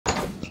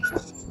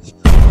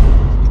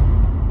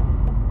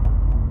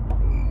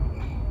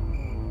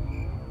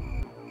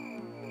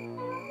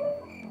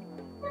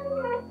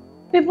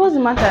Babe, what's the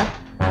matter?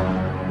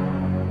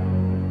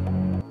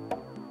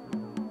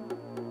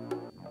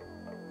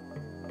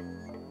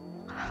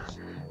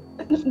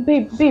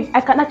 Babe, I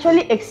can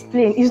actually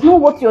explain. It's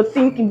not what you're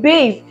thinking,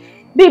 babe.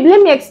 Babe,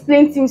 let me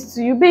explain things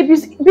to you, babe.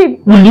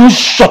 Babe. Will you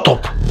shut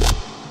up?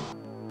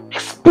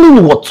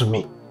 Explain what to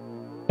me?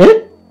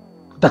 Eh?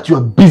 That you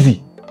are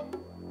busy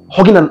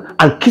hugging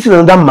and kissing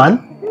another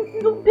man?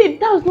 No, babe,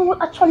 that was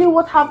not actually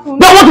what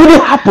happened. Then what really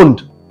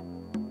happened?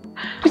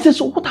 Princess,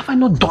 so what have I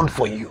not done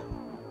for you?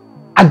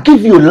 I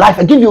give you life,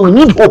 I give you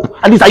renewed hope,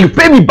 and this, and you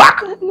pay me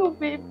back. No,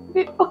 babe,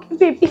 okay,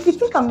 babe, if you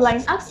think I'm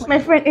lying, ask my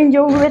friend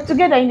Angel. We were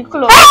together in the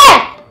club.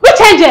 Hey!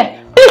 Which Angel?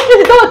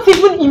 Please, don't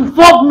even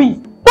involve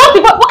me. Don't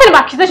involve. What kind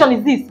of accusation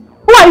is this?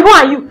 Who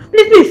are you?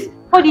 Please,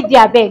 hold it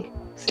there, beg.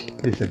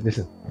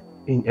 Listen,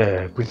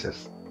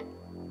 Princess.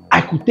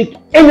 I could take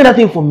any other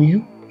thing from you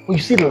when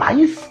you say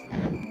lies?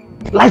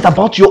 Lies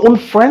about your own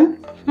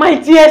friend? My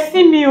dear,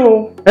 see me,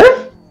 oh.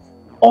 Eh?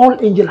 All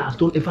Angel has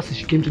done ever since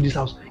she came to this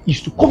house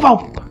is to cover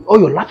up all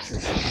your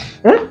lapses.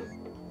 Eh?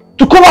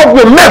 To cover up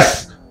your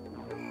mess.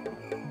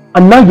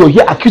 And now you're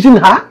here accusing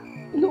her?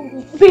 No,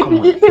 baby,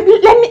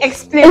 let me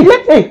explain.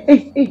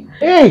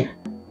 Hey.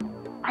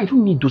 I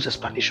don't need those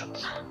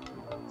explanations.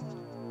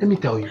 Let me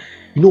tell you.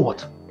 You know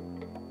what?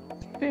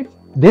 Babe.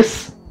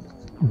 This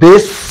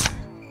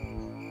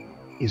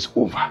is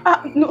over.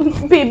 No,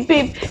 babe.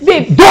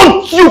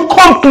 Don't you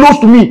come close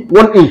to me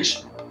 1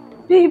 inch.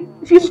 Babe,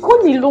 you've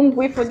gone a long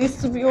way for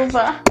this to be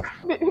over.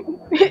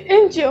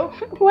 Angel,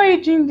 why are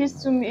you doing this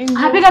to me, Angel?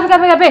 I beg.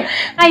 Why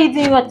are you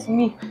doing what to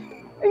me?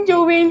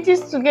 Angel, we're in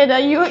this together.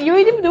 You're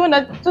even the one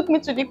that took me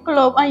to the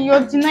club and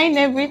you're denying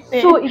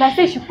everything. So if I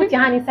say you should put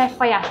your hand inside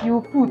fire, you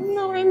will put.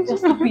 No, Angel. You're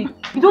stupid.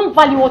 You don't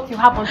value what you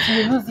have until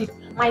you lose it.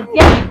 My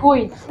dear, you're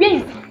going. Where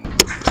is it?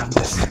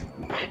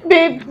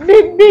 Babe,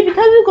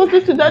 can you go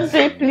to that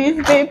day,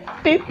 please?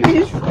 Babe,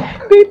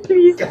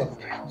 please.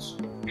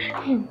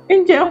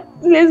 Angel,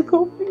 let's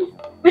go, please.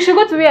 We should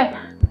go to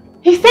where?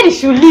 He said he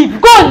should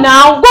leave. Go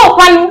now. Go,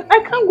 Kwanu. I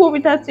can't go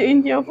without you,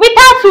 Angel.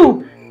 Without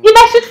you? If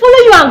I should follow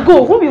you and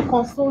go, who will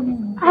console you?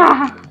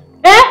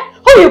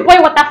 Who will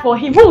boil water for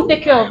him? Who will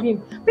take care of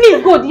him?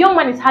 Please go. The young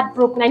man is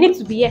heartbroken. I need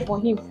to be here for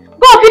him.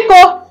 Go,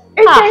 Pico.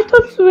 Angel, I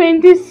thought we were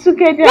in this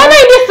together. We're not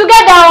in this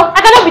together.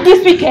 I cannot be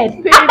this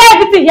wicked. Babe. After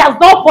everything he has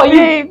done for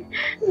you.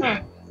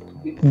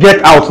 Babe.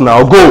 Get out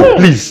now. Go,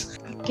 please.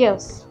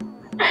 Girls.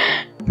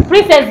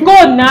 Princess,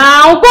 go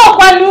now. Go,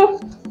 Kwanu.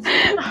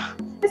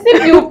 Let's see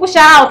if you push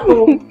her out.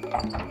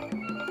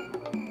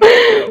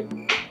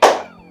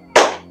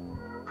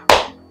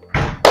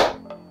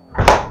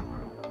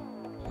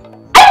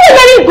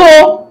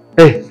 Go.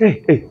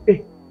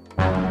 Hey.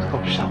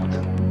 Stop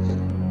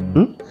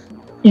shouting.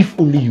 If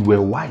only you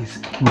were wise,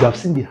 you would have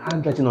seen the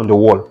handwriting on the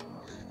wall.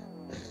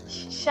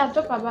 Shut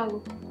up,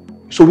 Abago.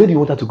 So where do you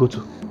want her to go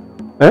to?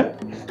 Eh?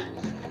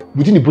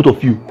 Between the both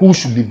of you, who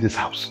should leave this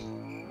house?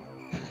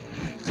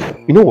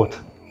 You know what?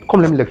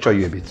 Come, let me lecture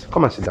you a bit.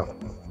 Come and sit down.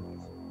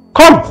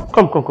 Come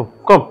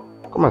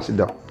and sit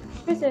down.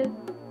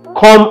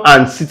 Come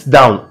and sit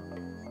down.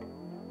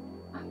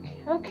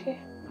 Okay.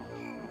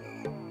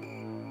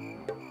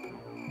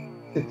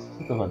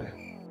 Sit over there.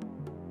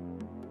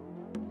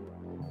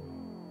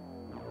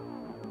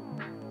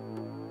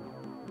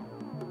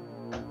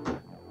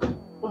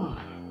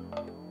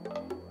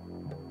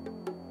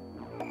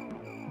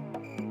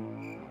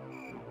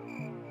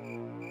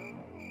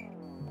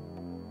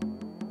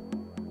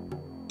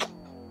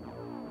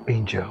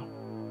 Angel,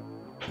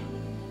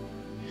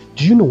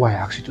 do you know why I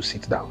asked you to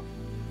sit down?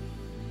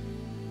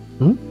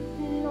 No.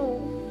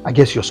 I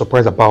guess you're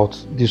surprised about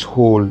this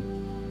whole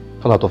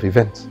turnout of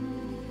events.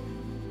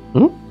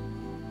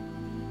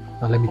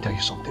 Now let me tell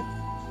you something.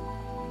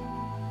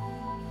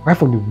 Right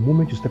from the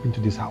moment you step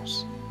into this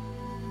house,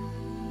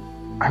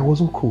 I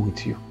wasn't cool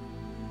with you.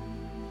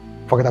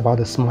 Forget about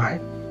the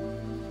smile.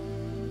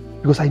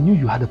 Because I knew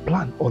you had a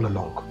plan all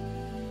along.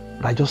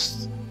 But I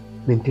just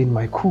maintained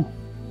my cool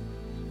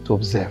to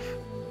observe.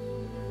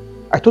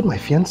 I told my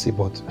fiancée,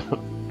 but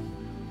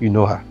you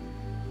know her,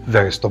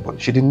 very stubborn.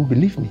 She didn't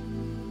believe me.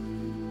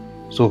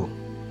 So,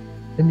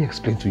 let me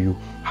explain to you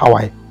how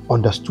I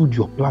understood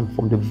your plan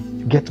from the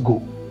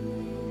get-go.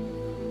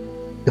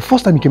 The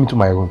first time you came into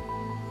my room,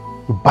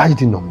 you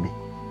barged in on me.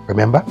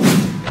 Remember?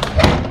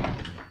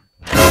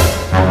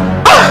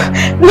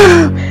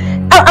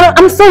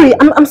 I'm sorry.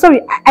 I'm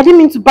sorry. I didn't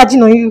mean to barge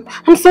in on you.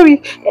 I'm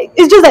sorry.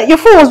 It's just that your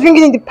phone was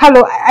ringing in the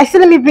parlor. I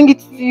said, let me bring it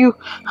to you.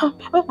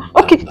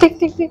 Okay, take.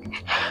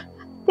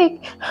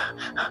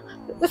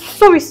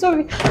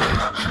 Sorry.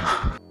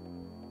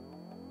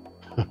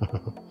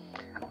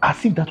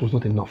 As if that was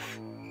not enough.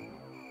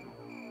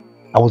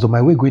 I was on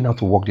my way going out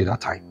to work the other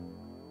time.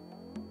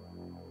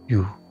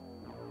 You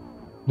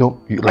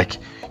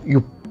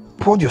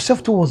poured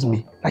yourself towards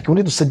me like you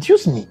wanted to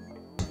seduce me.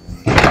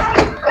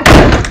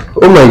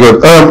 Oh my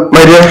God,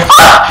 my dear.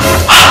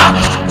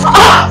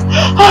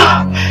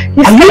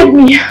 You scared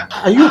me.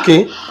 Are you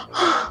okay?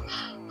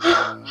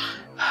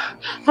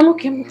 I'm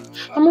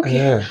okay.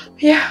 Yeah.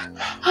 Yeah.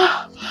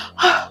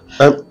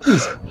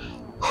 Please,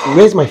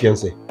 where's my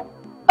fiancé?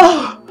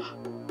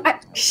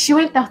 She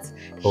went out.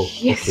 Oh,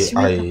 yes,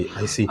 okay.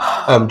 I see.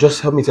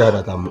 Just help me tell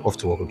her that I'm off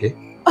to work, okay?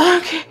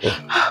 Okay.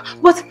 Yeah.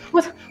 But,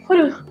 hold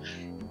on.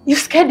 You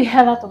scared the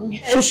hell out of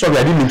me. So sorry,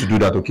 I didn't mean to do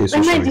that, okay? So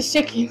My sorry. mind is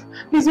shaking.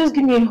 Please just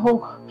give me a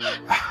hug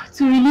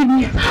to relieve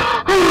me.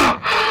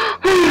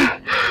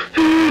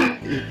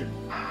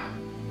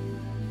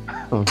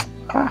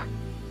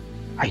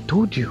 I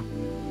told you.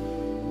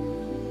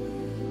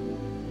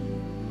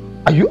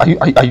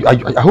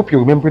 I hope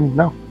you're remembering it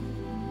now.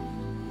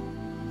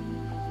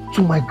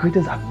 To my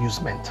greatest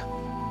amusement.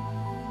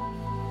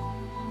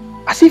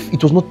 As if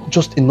it was not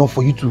just enough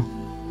for you to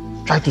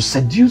try to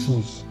seduce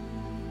me.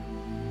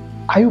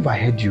 I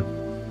overheard you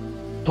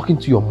talking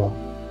to your mom,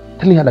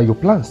 telling her that your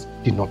plans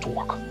did not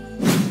work.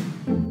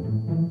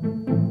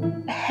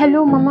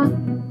 Hello, Mama.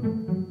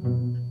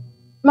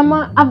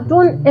 Mama, I've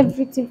done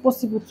everything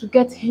possible to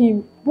get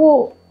him,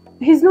 but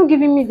he's not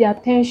giving me the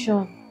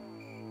attention.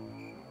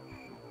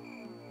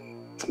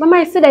 Mama,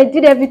 I said I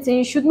did everything.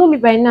 You should know me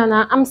by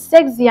now. I'm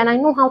sexy and I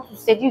know how to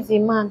seduce a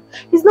man.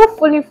 He's not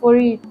falling for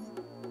it.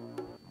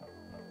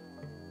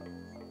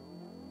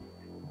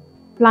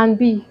 Plan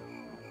B.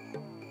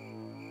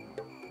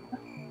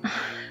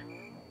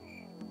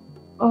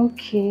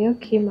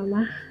 Okay,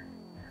 Mama.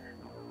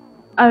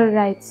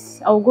 Alright,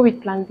 I'll go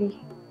with plan B.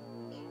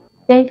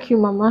 Thank you,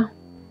 Mama.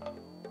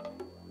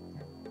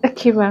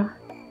 Okay, Ma.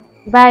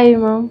 Bye,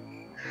 Mom.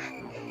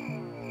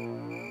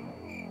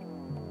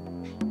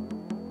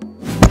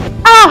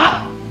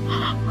 Ah!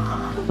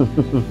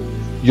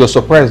 You're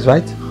surprised,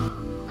 right?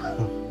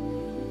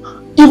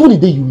 Even the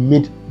day you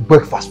made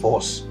breakfast for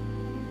us,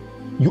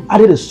 you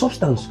added a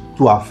substance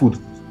to our food. Is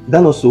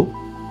that not so?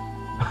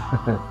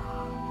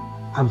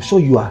 I'm sure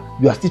you are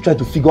still trying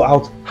to figure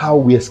out how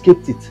we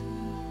escaped it.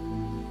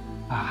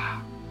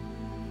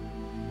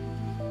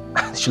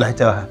 Should I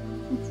tell her?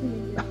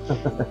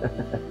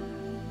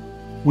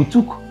 We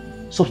took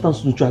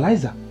substance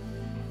neutralizer.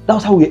 That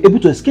was how we were able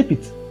to escape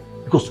it.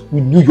 Because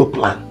we knew your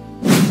plan.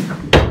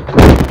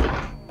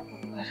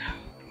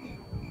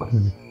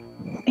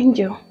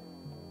 Angel.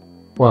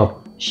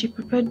 Wow. She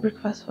prepared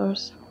breakfast for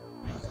us.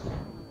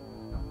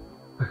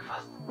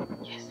 Breakfast?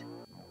 Yes.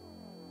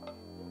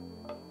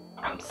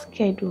 I'm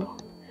scared though.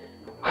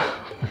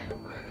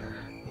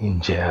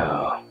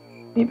 Angel.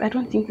 Babe, I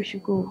don't think we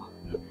should go.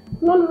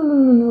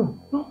 No,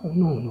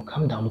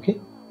 calm down, okay?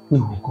 We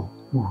will go.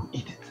 We will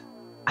eat it.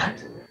 And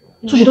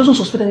so she doesn't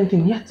suspect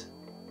anything yet.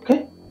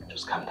 Okay?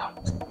 Just calm down.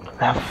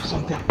 I have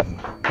something.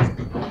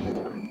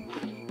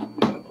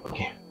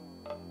 Okay.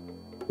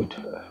 Good.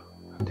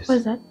 This. What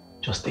is that?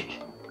 Just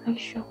take. Are you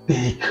sure?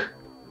 Take.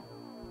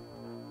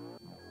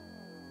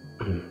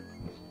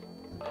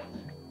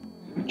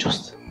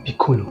 Just be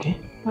cool, okay?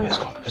 Let's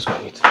go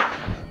and eat.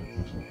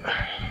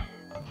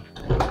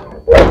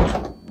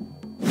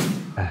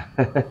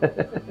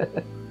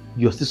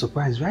 You're still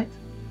surprised, right?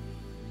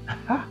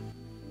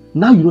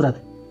 Now you know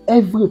that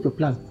every of your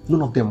plans,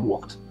 none of them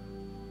worked.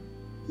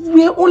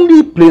 We're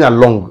only playing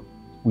along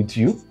with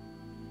you.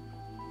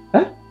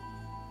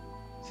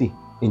 See,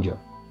 Angel,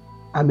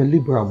 I'm a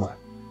liberal man.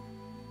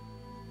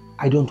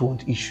 I don't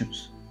want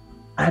issues.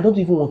 I don't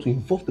even want to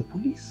involve the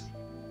police.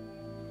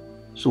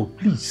 So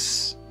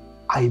please,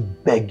 I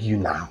beg you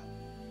now,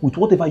 with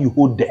whatever you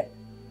hold there,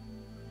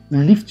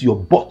 lift your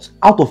butt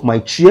out of my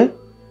chair,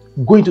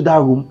 go into that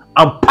room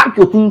and pack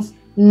your things,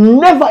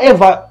 never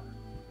ever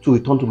to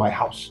return to my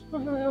house.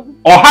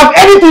 Or have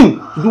anything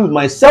to do with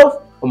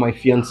myself or my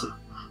fiancé.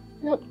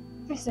 No,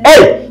 listen.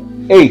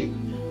 Hey!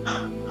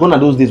 Gone are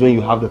those days when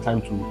you have the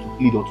time to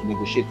plead or to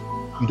negotiate.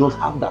 You don't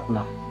have that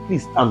now.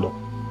 Please stand up.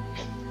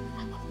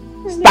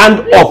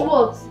 Stand Please, up!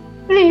 What?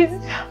 Please.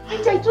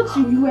 Angel, I thought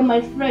you were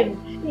my friend.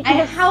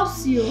 I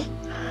housed you,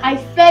 I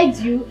fed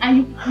you,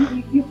 and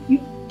you.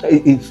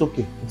 It's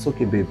okay. It's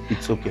okay, babe.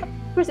 It's okay.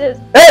 Princess.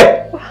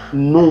 Hey!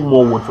 No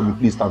more word from me.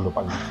 Please stand up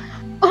and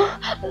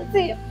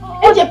See,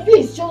 Angel,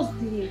 please just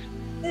leave.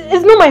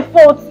 it's not my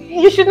fault.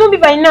 You should know me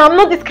by now. I'm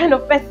not this kind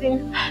of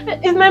person.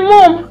 It's my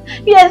mom.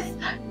 Yes,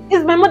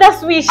 it's my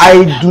mother's wish.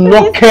 I do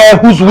not care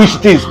whose wish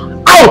it is.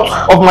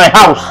 Out of my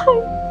house!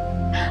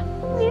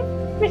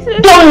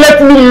 Princess. Don't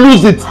let me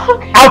lose it!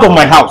 Okay. Out of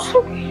my house!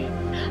 Okay.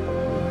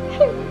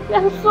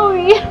 I'm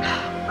sorry.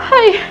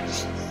 Hi.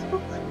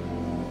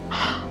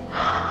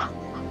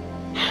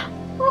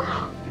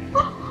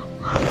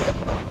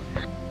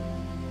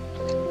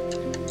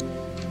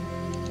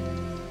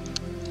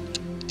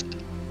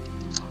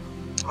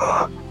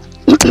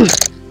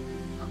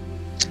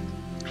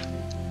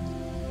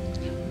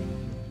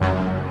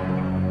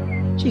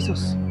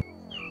 Jesus.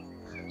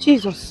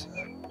 Jesus.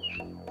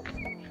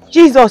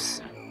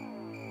 Jesus.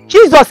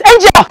 Jesus.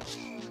 Angel.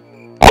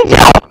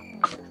 Angel.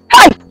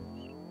 Hey.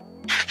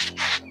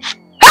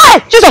 Hey.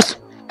 Jesus.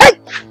 Hey.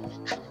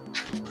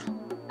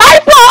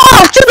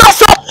 Hyper.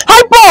 Jesus.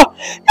 Hyper.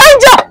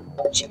 Angel.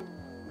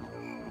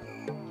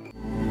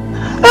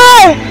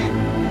 Hey.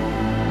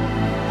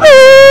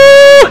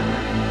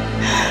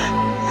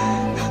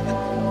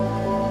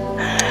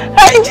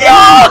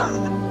 Angel.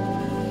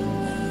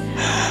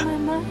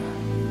 Mama,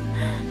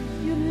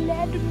 you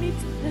led me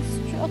to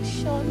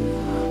destruction.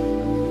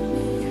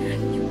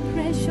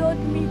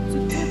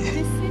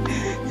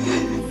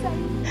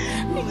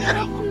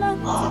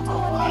 Mama,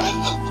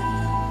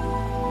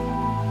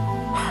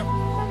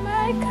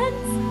 I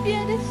can't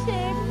bear the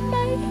shame.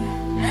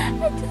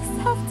 I just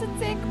have to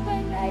take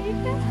my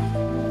life.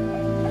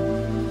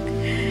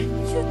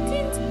 You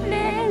didn't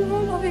play a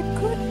role of a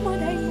good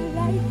mother in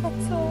my life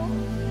at all.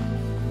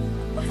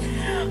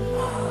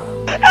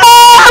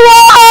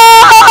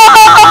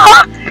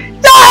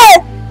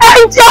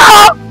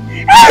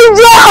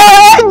 Angel!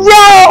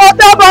 What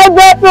have I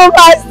done to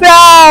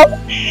myself?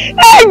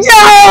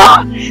 Angel!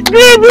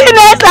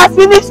 Greediness has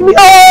finished me.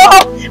 Oh,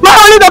 my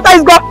only daughter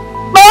is gone.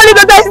 My only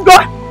daughter is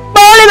gone.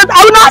 My only daughter, I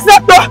will not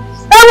accept her.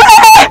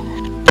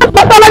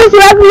 Somebody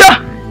should help me.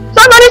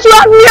 Somebody should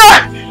help me.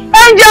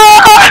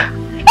 Angel!